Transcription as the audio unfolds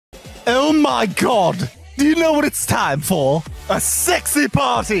Oh my god! Do you know what it's time for? A sexy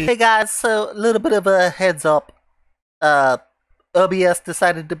party! Hey guys, so a little bit of a heads up. OBS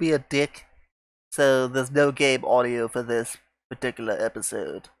decided to be a dick, so there's no game audio for this particular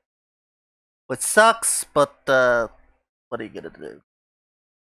episode. Which sucks, but what are you gonna do?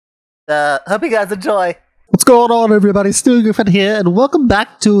 Hope you guys enjoy. What's going on, everybody? Stewie Griffin here, and welcome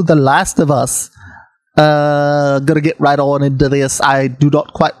back to The Last of Us. Gonna get right on into this. I do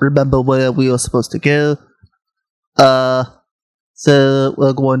not quite remember where we were supposed to go. So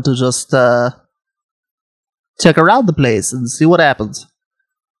we're going to just check around the place and see what happens.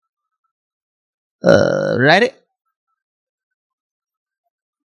 Ready?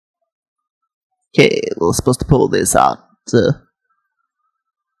 Okay, we're supposed to pull this out.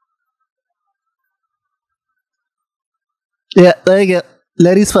 Yeah, there you go.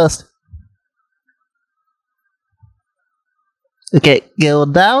 Ladies first. Okay,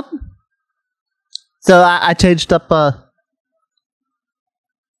 going down. So I changed up,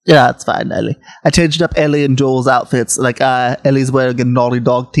 yeah, it's fine, Ellie. I changed up Ellie and Joel's outfits. Like, Ellie's wearing a Naughty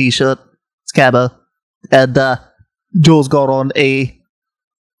Dog t-shirt. It's camo. And, Joel's got on a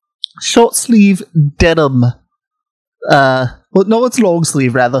short sleeve denim, well, no, it's long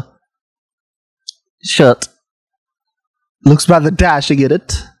sleeve, rather. Shirt. Looks rather dashing in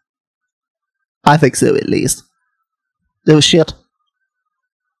it. I think so, at least. Oh, shit.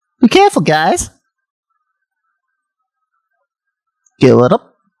 Be careful, guys. Go it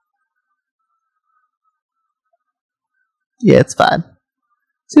up. Yeah, it's fine.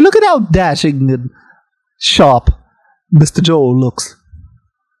 See, look at how dashing and sharp Mr. Joel looks.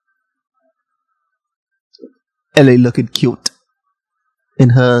 Ellie looking cute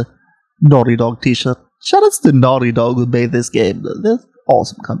in her Naughty Dog t-shirt. Shout out to Naughty Dog who made this game. They're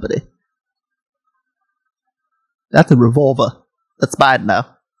awesome company. That's a revolver. That's mine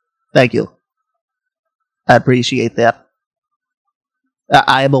now. Thank you. I appreciate that.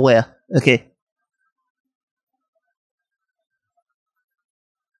 I am aware. Okay.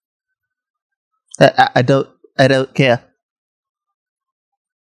 I don't care.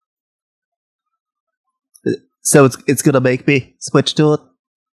 So it's gonna make me switch to it?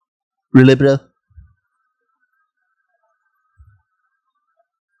 Really, bro?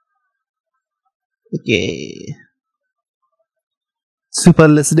 Okay. Super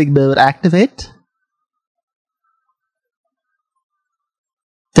listening mode activate.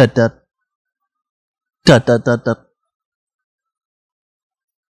 Dun dun. Dun dun dun dun.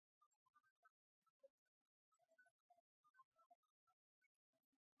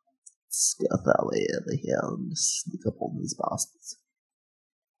 Scuff our way over here and sneak up on these bastards.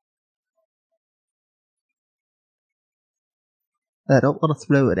 I don't want to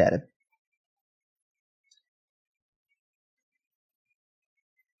throw it at him.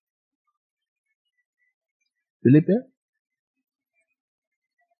 Really, bro?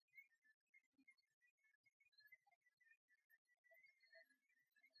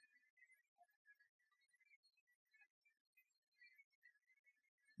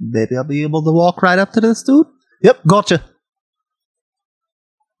 Maybe I'll be able to walk right up to this dude? Yep, gotcha.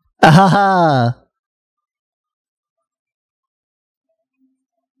 Ahaha!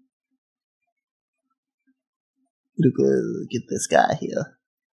 Look, get this guy here.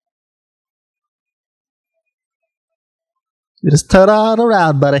 You just turn on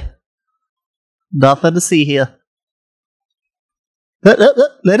around, buddy. Nothing to see here. Let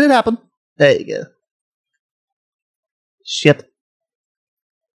it happen. There you go. Shit.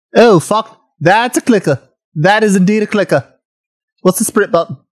 Oh, fuck. That's a clicker. That is indeed a clicker. What's the sprint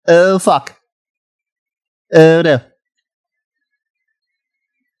button? Oh, fuck. Oh, no.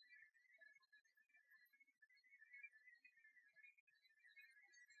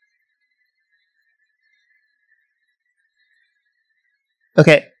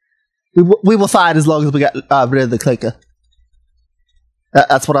 Okay. We will fight as long as we get rid of the clicker.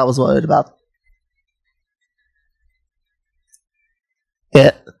 That's what I was worried about.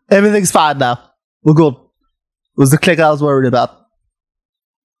 Yeah. Everything's fine now. We're good. It was the clicker I was worried about.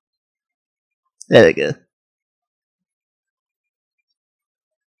 There we go.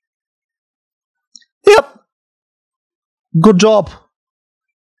 Yep. Good job.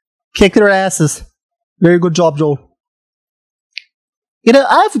 Kick their asses. Very good job, Joel. You know,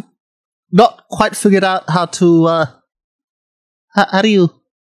 I've not quite figured out how to, how do you...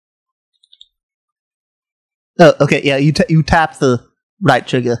 Oh, okay, yeah, you tap the right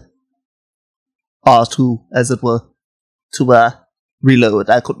trigger. R2, as it were, to, reload.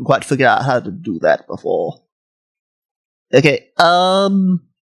 I couldn't quite figure out how to do that before. Okay,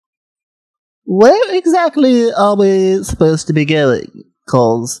 where exactly are we supposed to be going?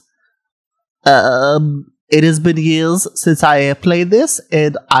 Cause It has been years since I have played this,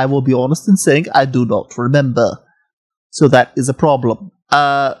 and I will be honest in saying I do not remember. So that is a problem.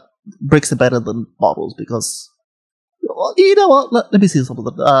 Bricks are better than bottles because, you know what? Let me see something.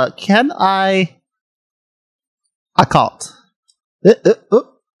 Can I? I can't.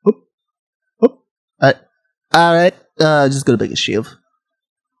 Alright. Just gonna make a shiv.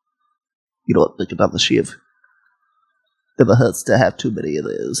 You know what? Make another shiv. Never hurts to have too many of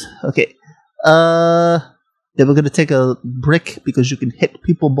those. Okay. Then we're gonna take a brick because you can hit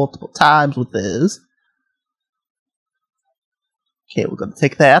people multiple times with those. Okay, we're gonna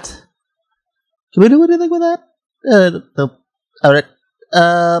take that. Can we do anything with that? No. Alright.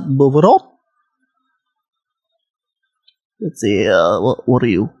 Move it on. Let's see, what are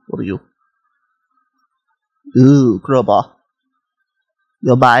you? What are you? Ooh, crowbar.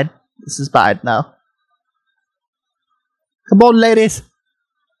 You're mine. This is mine now. Come on, ladies.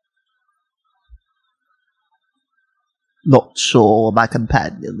 Not sure what my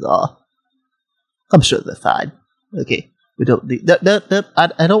companions are. I'm sure they're fine. Okay, we don't need. No,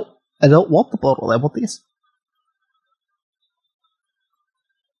 I don't want the bottle. I want this.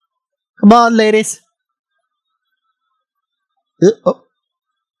 Come on, ladies. Oh.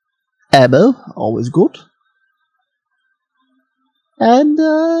 Ammo, always good. And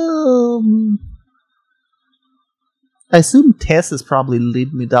I assume Tess is probably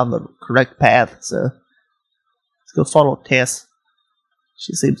leading me down the correct path, so let's go follow Tess.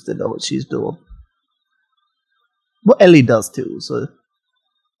 She seems to know what she's doing. Well, Ellie does too, so...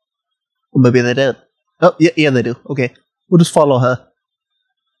 Or maybe they don't. Oh, yeah, they do. Okay, we'll just follow her.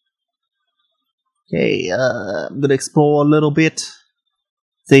 Okay, I'm gonna explore a little bit.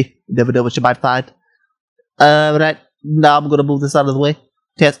 See, you never know what you might find. Right, now I'm gonna move this out of the way.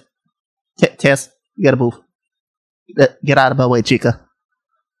 Tess, you gotta move. Get out of my way, chica.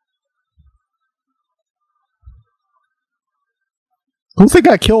 Don't think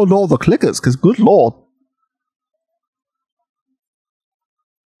I killed all the clickers, because good lord.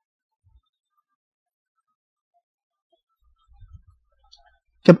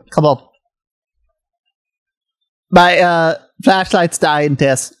 Come on. My flashlight's dying,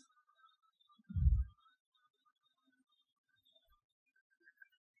 Tess.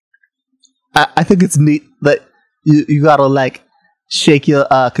 I think it's neat that you gotta like shake your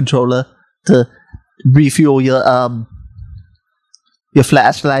controller to refuel your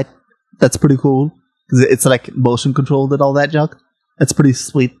flashlight. That's pretty cool because it's like motion controlled and all that junk. That's pretty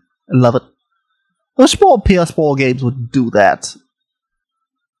sweet. I love it. Most more PS4 games would do that.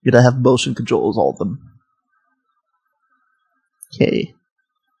 You'd have motion controls all of them. Okay.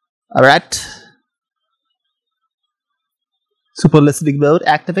 Alright. Super listening mode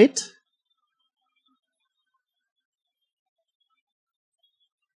activate.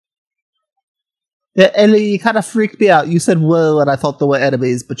 Yeah, Ellie, you kind of freaked me out. You said whoa and I thought they were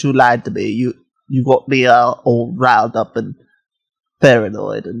enemies, but you lied to me. You got me all riled up and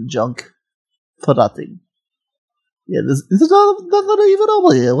paranoid and junk for nothing. Yeah, there's nothing even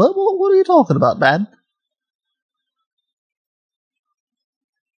over here. What are you talking about, man?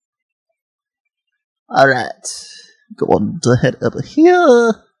 Alright. Go on to head over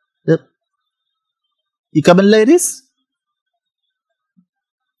here. Yep. You coming, ladies?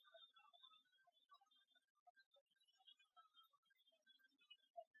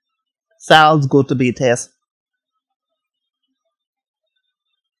 Sounds good to me, Tess.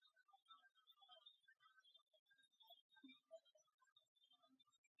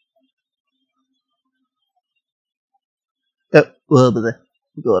 Oh, over there.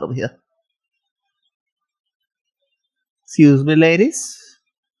 Go over here. Excuse me, ladies.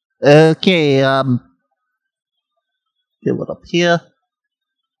 Okay, get one up here.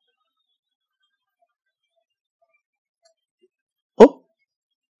 Oh.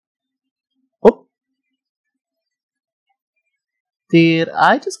 Oh. Did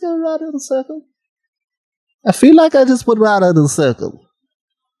I just go right in a circle? I feel like I just went right in a circle.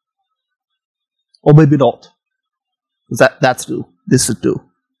 Or maybe not. That's new. This is new.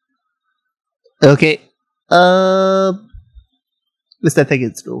 Okay. At least I think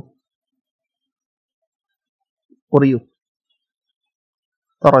it's new. What are you?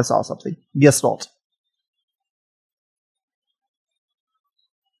 Thought I saw something. Guess not.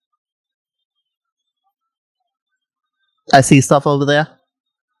 I see stuff over there.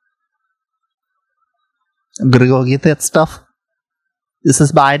 I'm gonna go get that stuff. This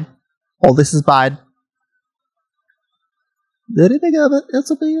is mine. All this is mine. Anything of it? It's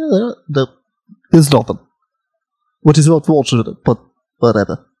a big... No. There's nothing. Which is unfortunate, but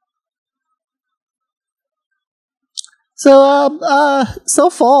whatever. So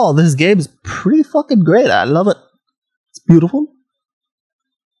far, this game is pretty fucking great. I love it. It's beautiful.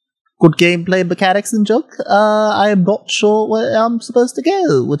 Good gameplay mechanics and junk. I am not sure where I'm supposed to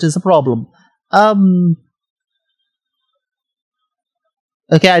go, which is a problem.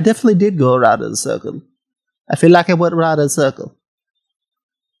 Okay, I definitely did go around in a circle. I feel like I went around in a circle.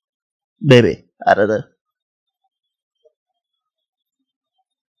 Maybe. I don't know.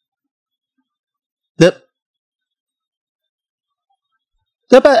 Yep.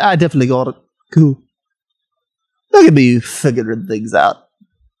 Yep, I definitely got it. Cool. Look at me figuring things out.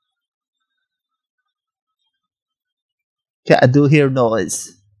 Okay, I do hear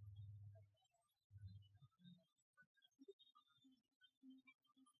noise.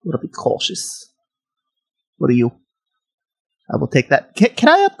 Gotta be cautious. What are you? I will take that. Can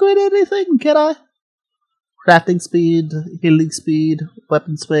I upgrade anything? Can I? Crafting speed, healing speed,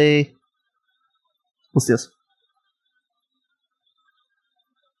 weapon sway. What's this?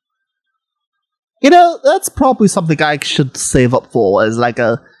 You know, that's probably something I should save up for as like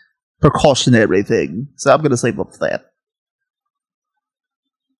a precautionary thing. So I'm gonna save up for that.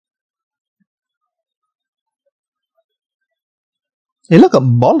 Hey, look, a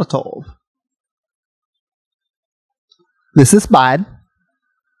Molotov. This is mine.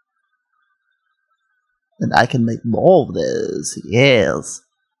 And I can make more of those. Yes.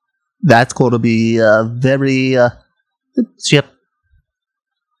 That's going to be very... shit.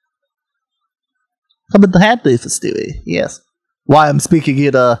 Come in the handy for Stewie. Yes. Why I'm speaking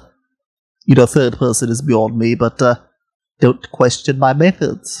in third person is beyond me, but don't question my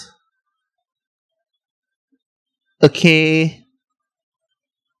methods. Okay.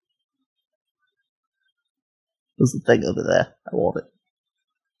 There's a thing over there. I want it.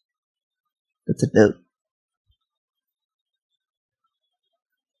 That's a note.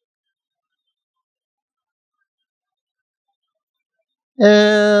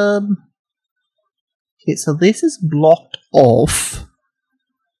 Okay, so this is blocked off,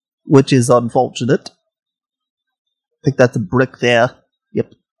 which is unfortunate. I think that's a brick there.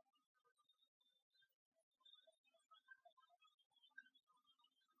 Yep.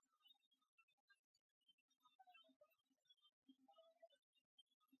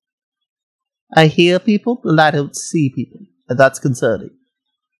 I hear people, and I don't see people, and that's concerning.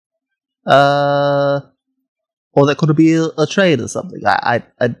 Or that could be a train or something. I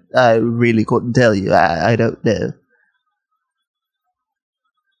really couldn't tell you. I don't know.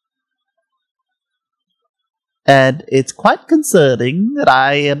 And it's quite concerning that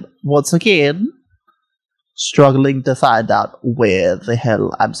I am once again struggling to find out where the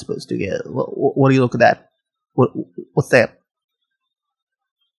hell I'm supposed to go. What are you looking at? What's that?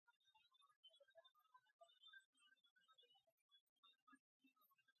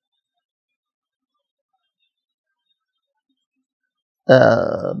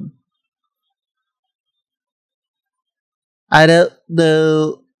 I don't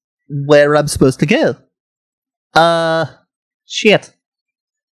know where I'm supposed to go. Shit.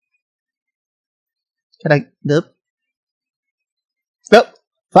 Can I? Nope. Nope.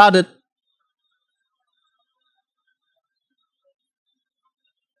 Found it.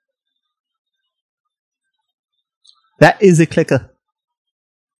 That is a clicker.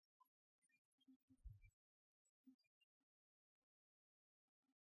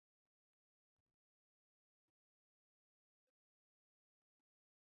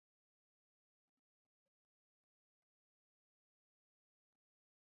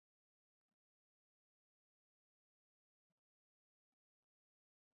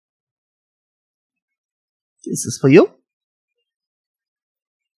 This is for you.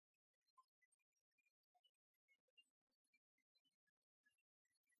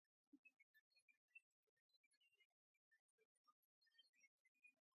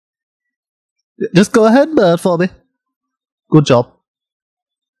 Just go ahead and burn for me. Good job.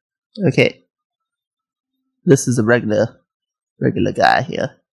 Okay. This is a regular guy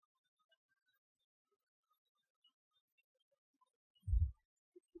here.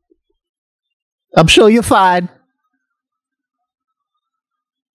 I'm sure you're fine.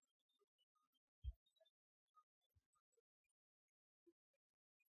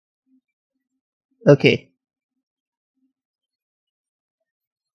 Okay.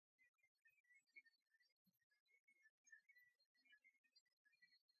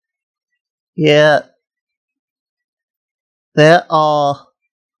 Yeah. There are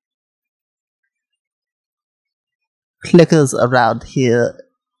clickers around here,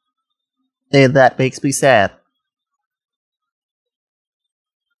 and that makes me sad.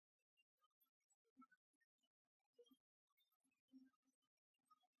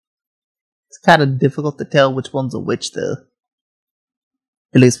 kind of difficult to tell which one's a which, though.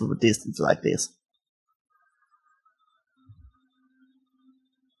 At least from a distance like this.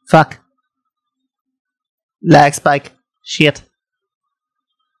 Fuck. Lag spike. Shit.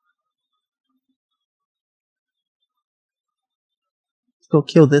 Let's go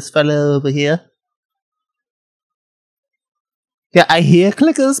kill this fella over here. Yeah, I hear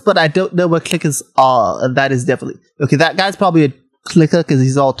clickers, but I don't know where clickers are, and that is definitely... Okay, that guy's probably a clicker because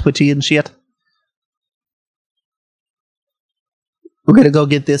he's all twitchy and shit. We're gonna go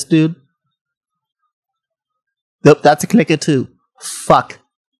get this dude. Nope, that's a clicker too. Fuck.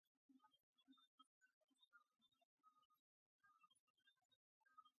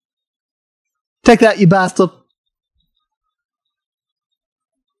 Take that, you bastard.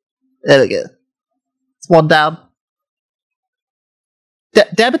 There we go. It's one down.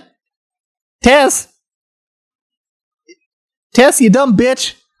 Damn it. Tess! Tess, you dumb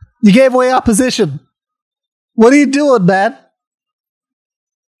bitch! You gave away our position! What are you doing, man?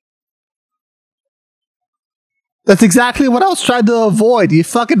 That's exactly what I was trying to avoid. You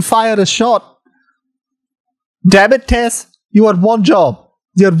fucking fired a shot. Damn it, Tess. You had one job.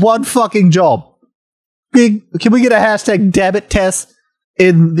 You had one fucking job. Can we get a hashtag damn it, Tess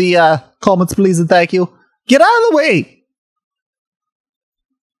in the comments, please, and thank you? Get out of the way!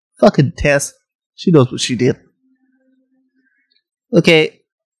 Fucking Tess. She knows what she did. Okay.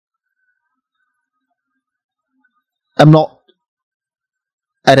 I'm not...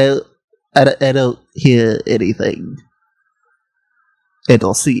 I don't hear anything. I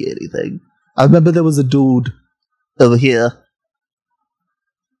don't see anything. I remember there was a dude over here.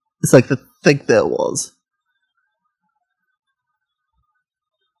 It's like I think there was.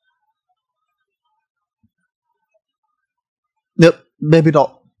 Nope, maybe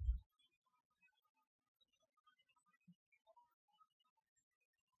not.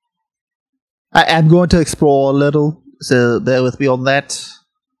 I am going to explore a little, so bear with me on that.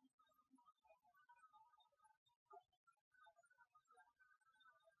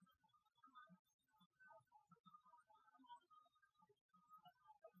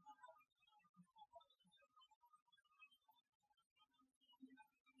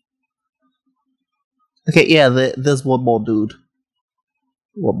 Okay, yeah, there's one more dude.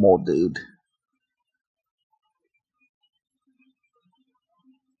 One more dude.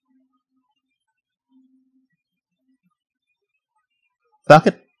 Fuck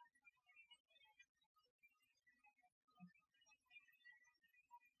it.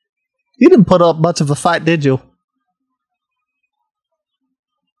 You didn't put up much of a fight, did you?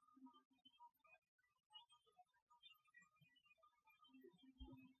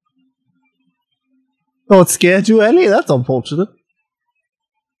 Oh, it scared you, Ellie? That's unfortunate.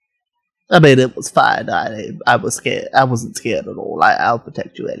 I mean, it was fine. I was scared. I wasn't scared at all. I'll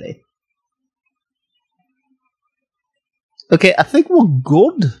protect you, Ellie. Okay, I think we're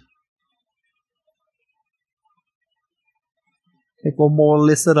good. Take one more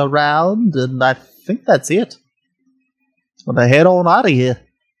listen around, and I think that's it. I'm gonna head on out of here.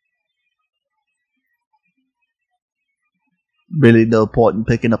 Really no point in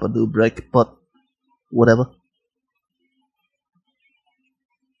picking up a new brick, but whatever.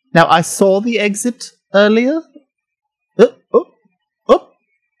 Now, I saw the exit earlier.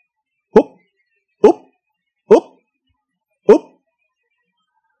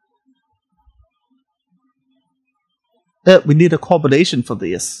 We need a combination for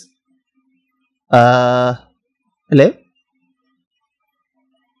this. Hello?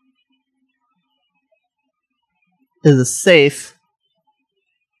 Is it safe?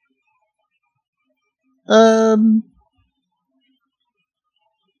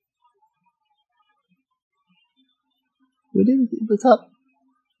 We didn't get this up.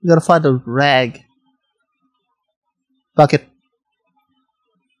 We gotta find a rag. Fuck it.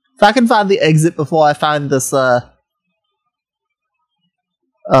 If I can find the exit before I find this,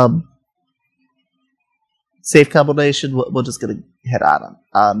 safe combination, we're just gonna head out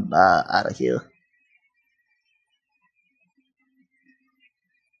of here.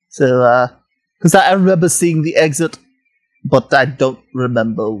 So, because I remember seeing the exit, but I don't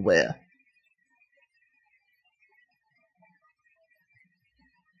remember where.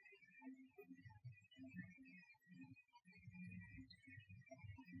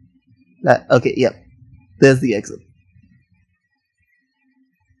 Okay, yep. There's the exit.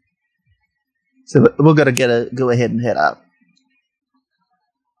 So we're gonna go ahead and head out.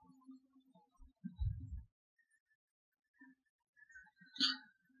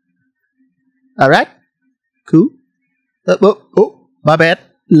 Alright. Cool. Oh, my bad.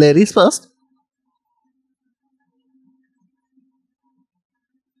 Ladies first.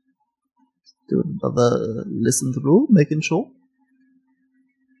 Do another listen through, making sure.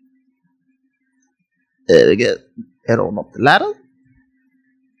 There we go. Head on up the ladder.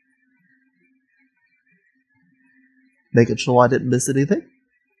 Making sure I didn't miss anything.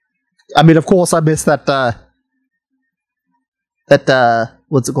 I mean, of course, I missed that,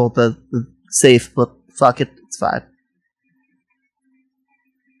 what's it called? The safe, but fuck it, it's fine.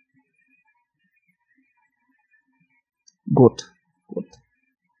 Good.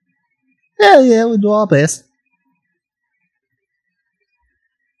 Yeah, we do our best.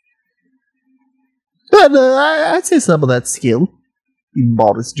 But I'd say some of that skill in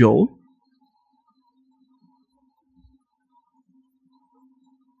Boris Joel.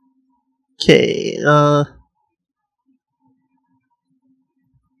 Okay,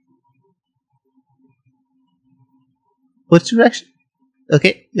 which direction?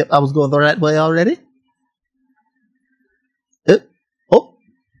 Okay, yep, I was going the right way already.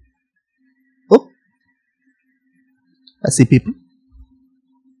 Oh. I see people.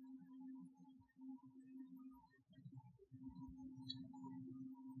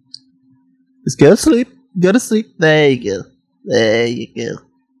 Just go to sleep. Go to sleep. There you go.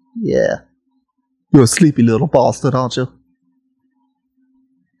 Yeah. You're a sleepy little bastard, aren't you?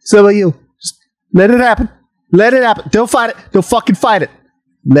 So are you. Just let it happen. Let it happen. Don't fight it. Don't fucking fight it.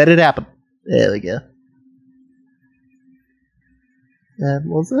 Let it happen. There we go. And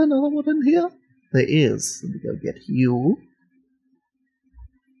was there another one in here? There is. Let me go get you.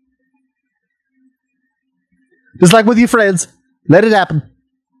 Just like with your friends. Let it happen.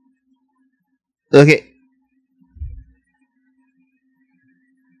 Okay.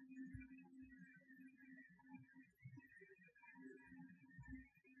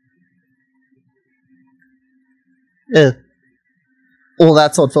 Oh,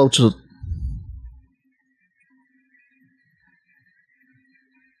 that's unfortunate.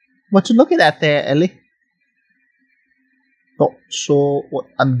 What you looking at there, Ellie? Not sure what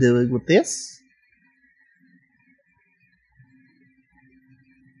I'm doing with this.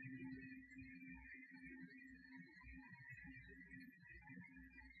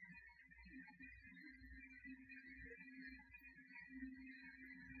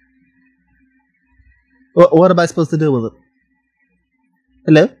 What am I supposed to do with it?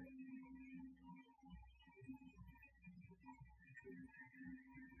 Hello?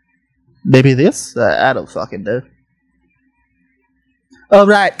 Maybe this? I don't fucking know. Oh,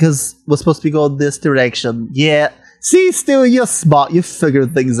 right, because we're supposed to be going this direction. Yeah. See, Stewie, you're smart. You figure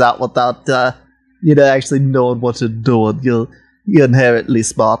things out without, actually knowing what you're doing. You're inherently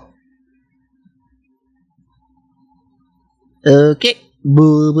smart. Okay,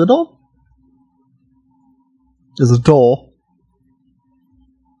 moving on. There's a door.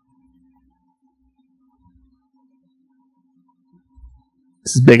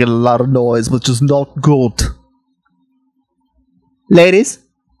 This is making a lot of noise, which is not good. Ladies?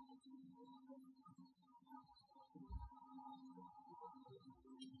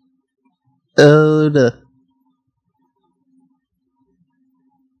 Oh no.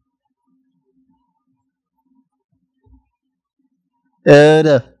 Oh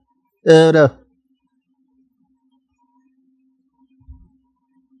no. Oh no.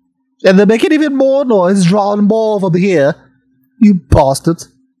 And they're making even more noise, drawing more over here. You bastard.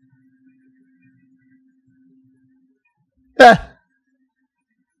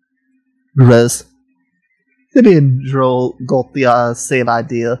 Gross. Timmy and Joel got the same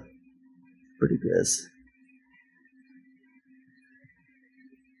idea. Pretty gross.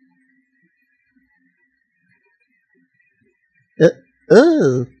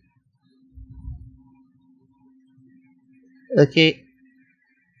 Oh. Okay.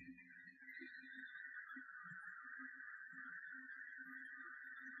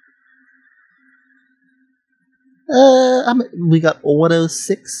 We got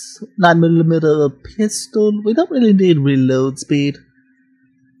 106 9mm pistol. We don't really need reload speed.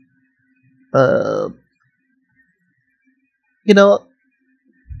 You know,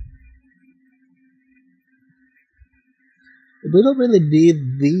 we don't really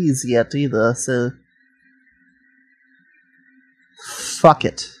need these yet either, so fuck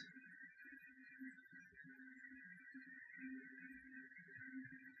it.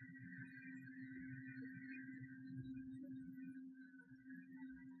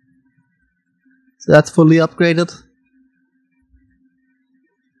 So that's fully upgraded.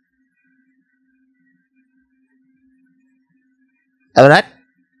 Alright.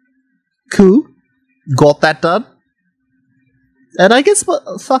 Cool. Got that done. And I guess,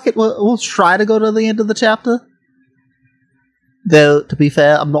 fuck it, we'll try to go to the end of the chapter. Though, to be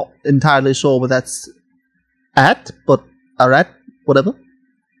fair, I'm not entirely sure where that's at, but alright, whatever.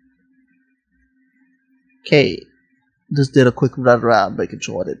 Okay. Just did a quick run around, making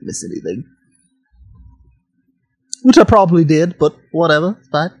sure I didn't miss anything. Which I probably did, but whatever, it's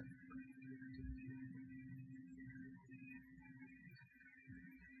fine.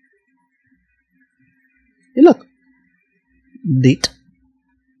 Hey, look. Neat.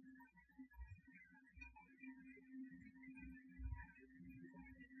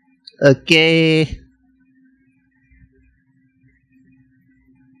 Okay.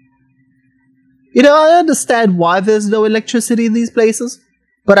 You know, I understand why there's no electricity in these places,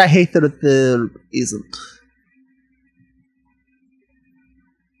 but I hate that there isn't.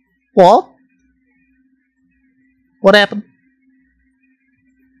 What? What happened?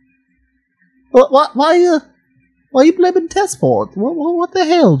 What? Why are you blaming Tess for it? What the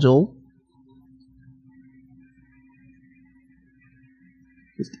hell, Joel?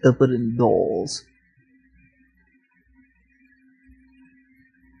 Just opening doors.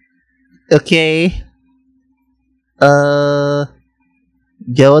 Okay. Going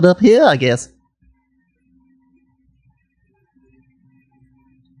up here, I guess.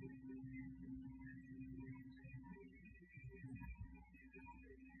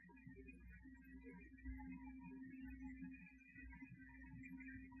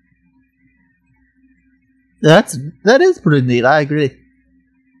 That is pretty neat, I agree.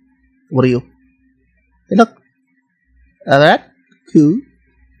 What are you? Hey, look. Alright, cool.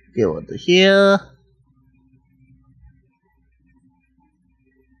 Go over here.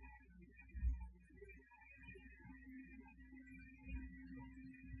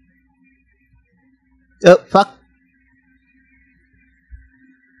 Oh, fuck.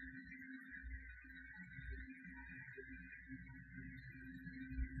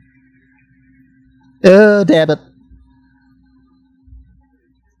 Oh, damn it.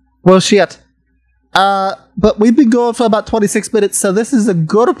 Well, shit. But we've been going for about 26 minutes, so this is as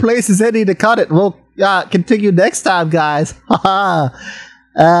good a place as any to cut it. We'll continue next time, guys. Haha.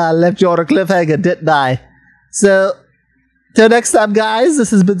 Left you on a cliffhanger, didn't I? So, till next time, guys, this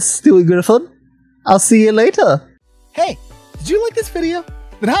has been Stewie Griffin. I'll see you later. Hey, did you like this video?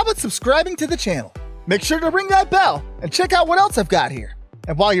 Then how about subscribing to the channel? Make sure to ring that bell and check out what else I've got here.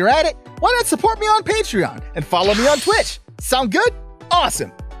 And while you're at it, why not support me on Patreon and follow me on Twitch? Sound good?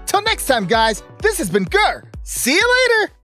 Awesome. Till next time, guys, this has been Gur. See you later.